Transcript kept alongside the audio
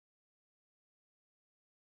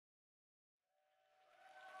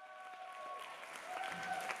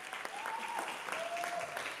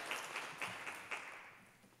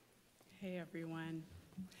everyone.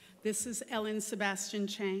 This is Sebastian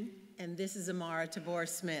Chang. And this is Amara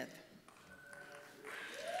Tabor-Smith.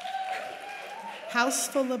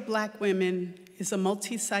 HouseFull of Black Women is a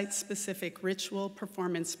multi-site specific ritual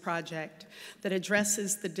performance project that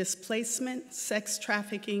addresses the displacement, sex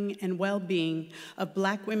trafficking, and well-being of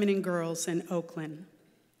Black women and girls in Oakland.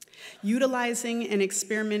 Utilizing and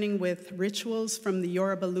experimenting with rituals from the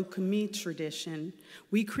Yoruba Lukumi tradition,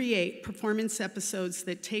 we create performance episodes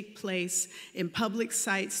that take place in public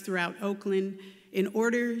sites throughout Oakland in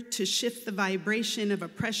order to shift the vibration of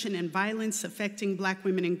oppression and violence affecting Black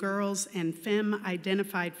women and girls and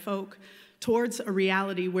femme-identified folk towards a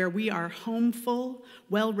reality where we are homeful,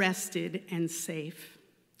 well-rested, and safe.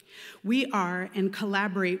 We are and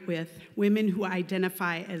collaborate with women who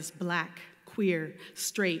identify as Black, queer,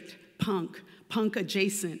 straight, punk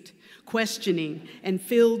adjacent, questioning, and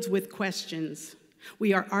filled with questions.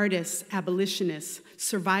 We are artists, abolitionists,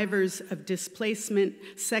 survivors of displacement,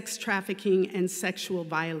 sex trafficking, and sexual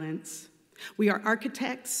violence. We are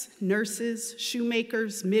architects, nurses,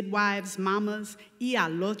 shoemakers, midwives, mamas,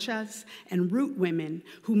 ialochas, and root women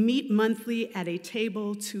who meet monthly at a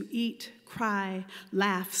table to eat, cry,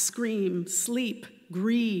 laugh, scream, sleep,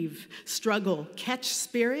 grieve, struggle, catch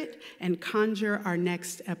spirit, and conjure our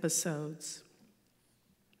next episodes.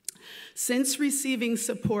 Since receiving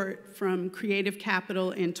support from Creative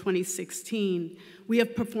Capital in 2016, we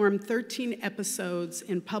have performed 13 episodes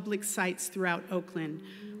in public sites throughout Oakland,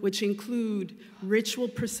 which include ritual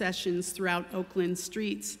processions throughout Oakland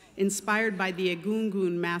streets inspired by the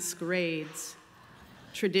Egungun masquerades,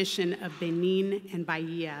 tradition of Benin and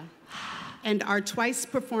Bahia, and our twice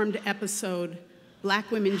performed episode,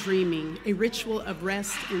 Black Women Dreaming, a ritual of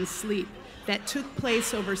rest and sleep that took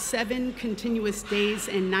place over 7 continuous days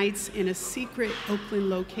and nights in a secret Oakland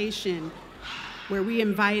location where we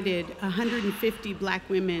invited 150 Black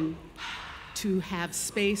women to have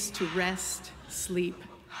space to rest, sleep,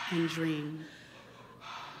 and dream.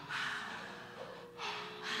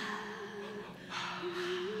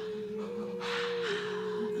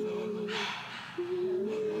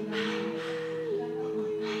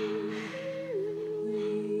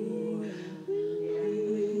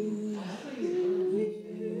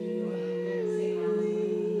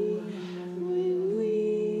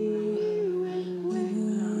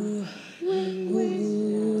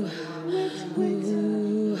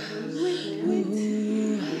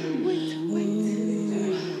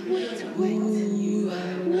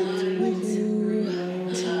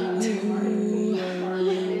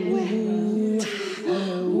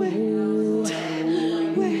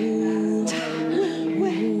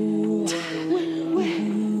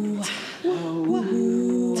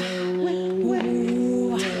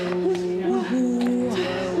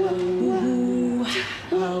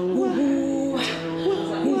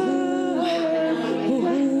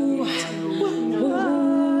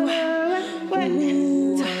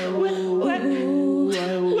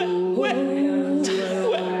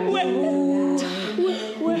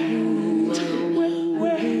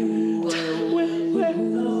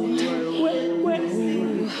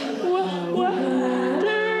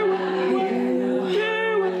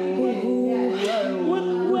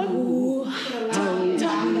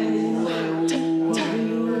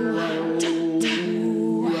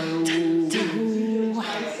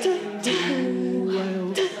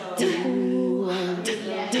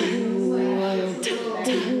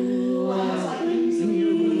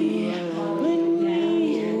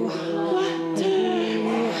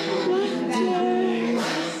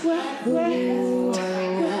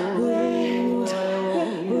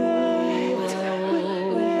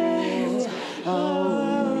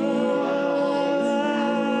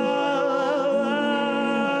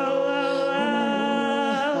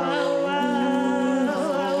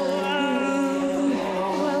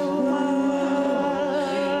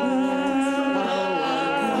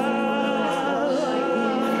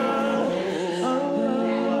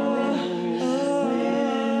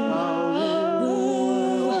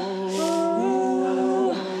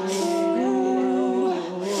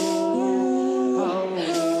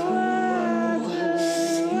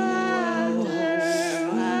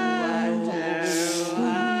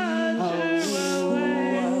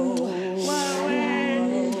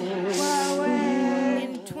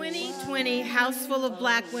 HouseFull of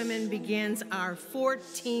Black Women begins our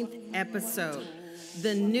 14th episode,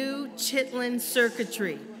 The New Chitlin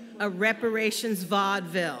Circuitry, a reparations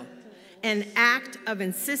vaudeville, an act of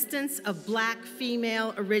insistence of Black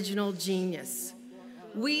female original genius.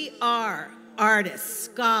 We are artists,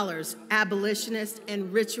 scholars, abolitionists,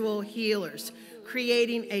 and ritual healers,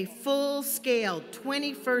 creating a full-scale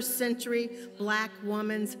 21st century Black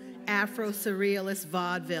woman's Afro-Surrealist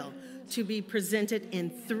vaudeville to be presented in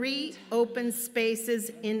 3 open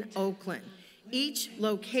spaces in Oakland, each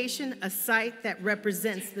location a site that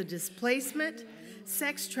represents the displacement,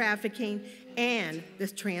 sex trafficking, and the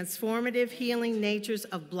transformative healing natures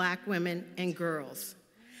of Black women and girls.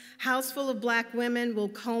 HouseFull of Black Women will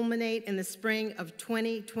culminate in the spring of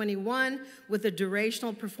 2021 with a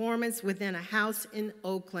durational performance within a house in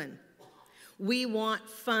Oakland. We want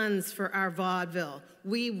funds for our vaudeville.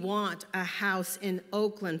 We want a house in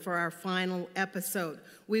Oakland for our final episode.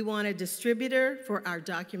 We want a distributor for our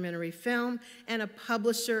documentary film and a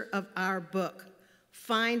publisher of our book.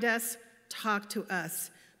 Find us, talk to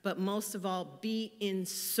us, but most of all, be in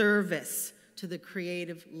service to the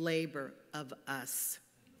creative labor of us.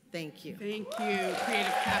 Thank you. Thank you,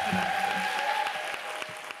 Creative Capital.